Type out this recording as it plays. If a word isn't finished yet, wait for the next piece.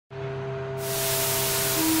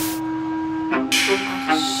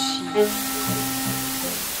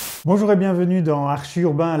Bonjour et bienvenue dans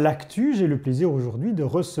Archiurbain l'actu. J'ai le plaisir aujourd'hui de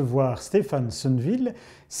recevoir Stéphan Sonneville,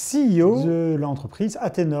 CEO de l'entreprise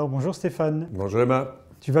Atenor. Bonjour Stéphane. Bonjour Emma.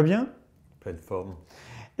 Tu vas bien? Pleine forme.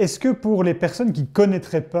 Est-ce que pour les personnes qui ne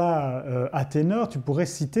connaîtraient pas Atenor, tu pourrais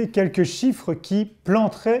citer quelques chiffres qui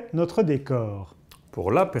planteraient notre décor?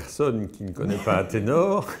 Pour la personne qui ne connaît pas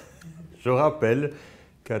Atenor, je rappelle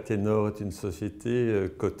qu'Atenor est une société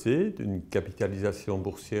cotée d'une capitalisation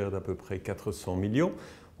boursière d'à peu près 400 millions.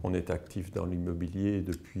 On est actif dans l'immobilier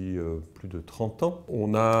depuis plus de 30 ans.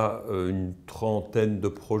 On a une trentaine de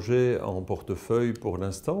projets en portefeuille pour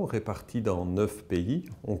l'instant, répartis dans 9 pays.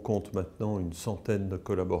 On compte maintenant une centaine de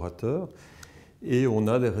collaborateurs et on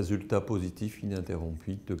a des résultats positifs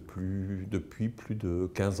ininterrompus depuis plus de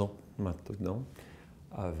 15 ans maintenant,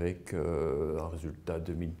 avec un résultat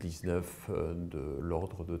 2019 de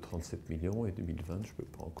l'ordre de 37 millions et 2020, je ne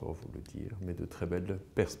peux pas encore vous le dire, mais de très belles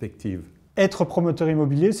perspectives. Être promoteur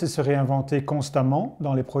immobilier, c'est se réinventer constamment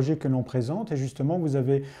dans les projets que l'on présente. Et justement, vous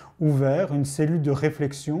avez ouvert une cellule de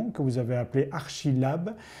réflexion que vous avez appelée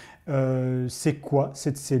ArchiLab. C'est quoi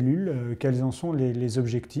cette cellule? Quels en sont les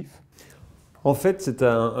objectifs? En fait, c'est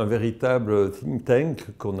un véritable think tank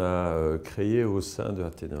qu'on a créé au sein de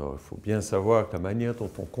Atenor. Il faut bien savoir que la manière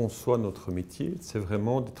dont on conçoit notre métier, c'est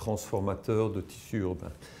vraiment des transformateurs de tissus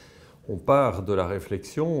urbains. On part de la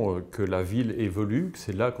réflexion que la ville évolue, que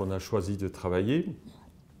c'est là qu'on a choisi de travailler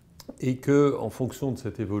et qu'en fonction de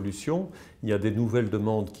cette évolution, il y a des nouvelles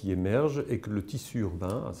demandes qui émergent et que le tissu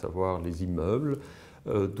urbain, à savoir les immeubles,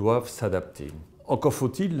 doivent s'adapter. Encore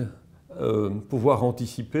faut-il pouvoir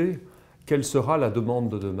anticiper quelle sera la demande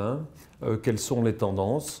de demain, quelles sont les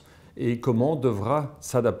tendances et comment devra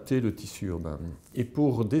s'adapter le tissu urbain. Et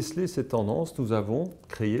pour déceler ces tendances, nous avons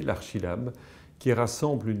créé l'ArchiLab, qui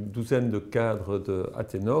rassemble une douzaine de cadres de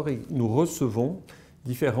Atenor et nous recevons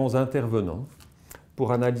différents intervenants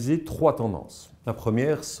pour analyser 3 tendances. La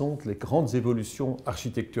première sont les grandes évolutions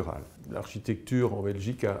architecturales. L'architecture en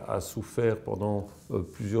Belgique a souffert pendant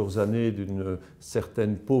plusieurs années d'une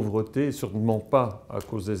certaine pauvreté, sûrement pas à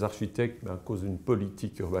cause des architectes, mais à cause d'une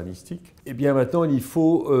politique urbanistique. Et bien maintenant, il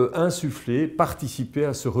faut insuffler, participer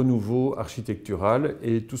à ce renouveau architectural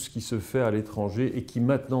et tout ce qui se fait à l'étranger et qui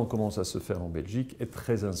maintenant commence à se faire en Belgique est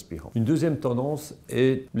très inspirant. Une deuxième tendance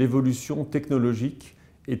est l'évolution technologique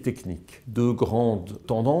et technique. 2 grandes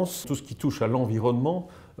tendances, tout ce qui touche à l'environnement,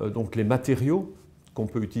 donc les matériaux qu'on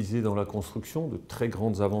peut utiliser dans la construction, de très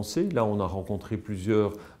grandes avancées. Là, on a rencontré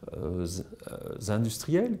plusieurs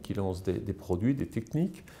industriels qui lancent des produits, des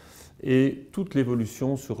techniques, et toute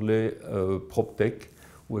l'évolution sur les PropTech,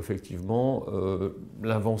 où effectivement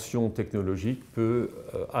l'invention technologique peut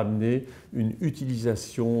amener une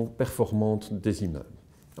utilisation performante des immeubles.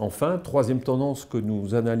 Enfin, troisième tendance que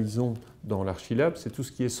nous analysons dans l'ArchiLab, c'est tout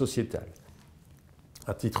ce qui est sociétal.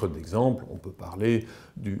 À titre d'exemple, on peut parler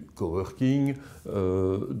du coworking,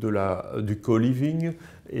 du co-living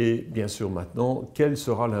et bien sûr maintenant, quel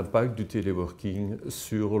sera l'impact du téléworking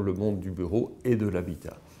sur le monde du bureau et de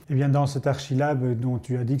l'habitat. Eh bien, dans cet ArchiLab dont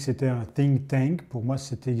tu as dit que c'était un think tank, pour moi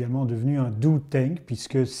c'est également devenu un do tank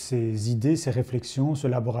puisque ces idées, ces réflexions, ce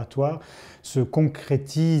laboratoire se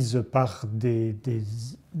concrétisent par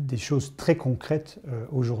des choses très concrètes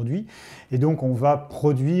aujourd'hui. Et donc on va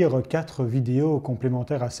produire 4 vidéos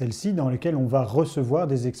complémentaires à celle-ci dans lesquelles on va recevoir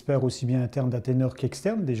des experts aussi bien internes d'Atenor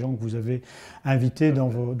qu'externes, des gens que vous avez invités dans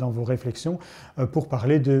vos réflexions pour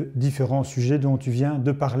parler de différents sujets dont tu viens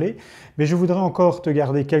de parler. Mais je voudrais encore te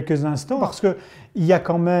garder quelques instants parce qu'il y a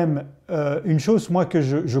quand même une chose, moi, que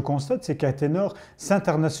je constate, c'est qu'Atenor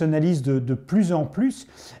s'internationalise de plus en plus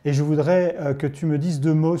et je voudrais que tu me dises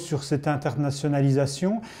 2 mots sur cette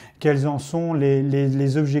internationalisation. Quels en sont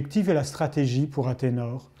les objectifs et la stratégie pour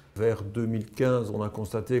Atenor? Vers 2015, on a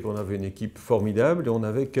constaté qu'on avait une équipe formidable et on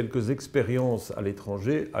avait quelques expériences à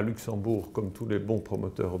l'étranger, à Luxembourg, comme tous les bons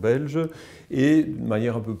promoteurs belges, et de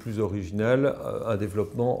manière un peu plus originale, un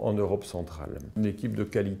développement en Europe centrale. Une équipe de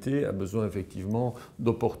qualité a besoin effectivement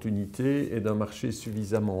d'opportunités et d'un marché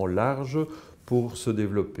suffisamment large pour se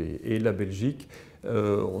développer. Et la Belgique,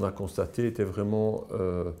 on a constaté, était vraiment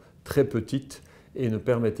très petite et ne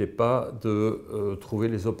permettait pas de trouver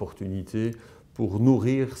les opportunités pour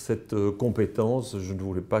nourrir cette compétence. Je ne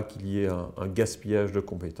voulais pas qu'il y ait un gaspillage de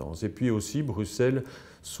compétences. Et puis aussi, Bruxelles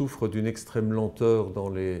souffre d'une extrême lenteur dans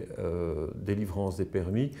les délivrances des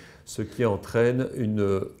permis, ce qui entraîne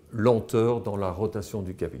une lenteur dans la rotation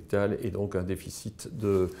du capital et donc un déficit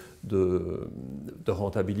de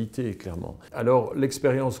rentabilité, clairement. Alors,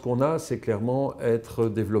 l'expérience qu'on a, c'est clairement être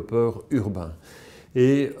développeur urbain.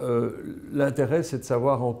 Et l'intérêt, c'est de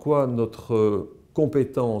savoir en quoi notre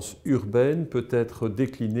compétence urbaine peut être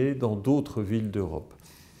déclinée dans d'autres villes d'Europe.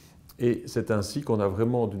 Et c'est ainsi qu'on a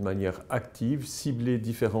vraiment, d'une manière active, ciblé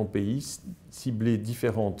différents pays, ciblé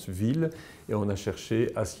différentes villes, et on a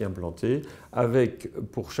cherché à s'y implanter, avec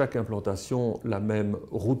pour chaque implantation la même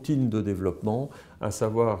routine de développement, à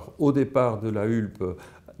savoir au départ de la Hulpe,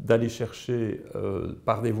 d'aller chercher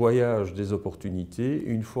par des voyages des opportunités.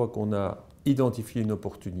 Une fois qu'on a identifié une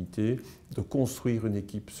opportunité, de construire une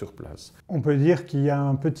équipe sur place. On peut dire qu'il y a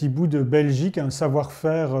un petit bout de Belgique, un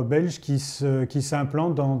savoir-faire belge qui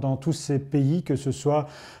s'implante dans tous ces pays, que ce soit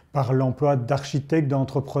par l'emploi d'architectes,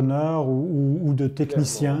 d'entrepreneurs ou de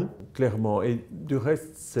techniciens. Clairement. Et du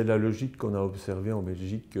reste, c'est la logique qu'on a observée en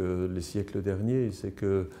Belgique les siècles derniers. C'est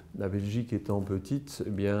que la Belgique étant petite, eh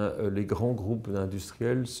bien, les grands groupes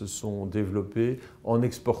industriels se sont développés en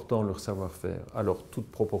exportant leur savoir-faire. Alors, toute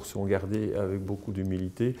proportion gardée, avec beaucoup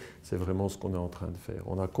d'humilité, c'est vraiment ce qu'on est en train de faire.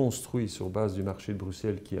 On a construit, sur base du marché de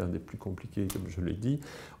Bruxelles, qui est un des plus compliqués, comme je l'ai dit,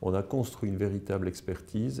 on a construit une véritable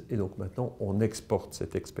expertise et donc maintenant on exporte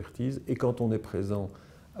cette expertise. Et quand on est présent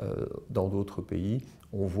dans d'autres pays,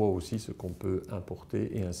 on voit aussi ce qu'on peut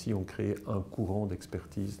importer et ainsi on crée un courant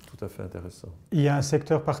d'expertise tout à fait intéressant. Il y a un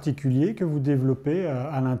secteur particulier que vous développez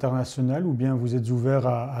à l'international ou bien vous êtes ouvert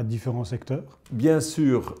à différents secteurs? Bien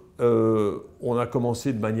sûr, on a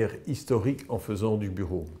commencé de manière historique en faisant du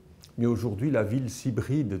bureau. Mais aujourd'hui, la ville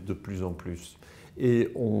s'hybride de plus en plus et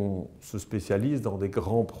on se spécialise dans des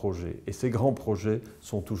grands projets. Et ces grands projets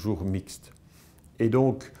sont toujours mixtes. Et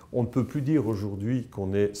donc, on ne peut plus dire aujourd'hui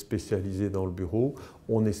qu'on est spécialisé dans le bureau,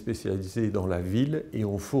 on est spécialisé dans la ville et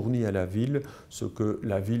on fournit à la ville ce que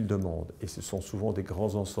la ville demande. Et ce sont souvent des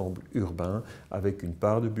grands ensembles urbains avec une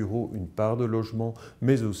part de bureau, une part de logement,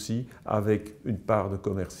 mais aussi avec une part de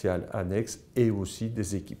commercial annexe et aussi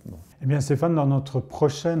des équipements. Eh bien Stéphane, dans notre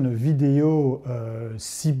prochaine vidéo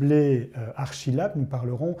ciblée ArchiLab, nous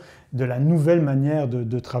parlerons de la nouvelle manière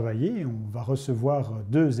de travailler. On va recevoir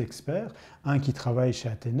deux experts, un qui travaille chez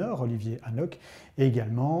Atenor, Olivier Hanock, et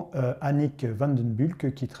également Annick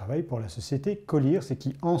Vandenbulk qui travaille pour la société Colliers et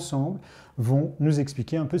qui ensemble vont nous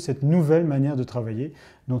expliquer un peu cette nouvelle manière de travailler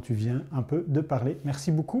dont tu viens un peu de parler.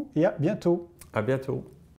 Merci beaucoup et à bientôt. À bientôt.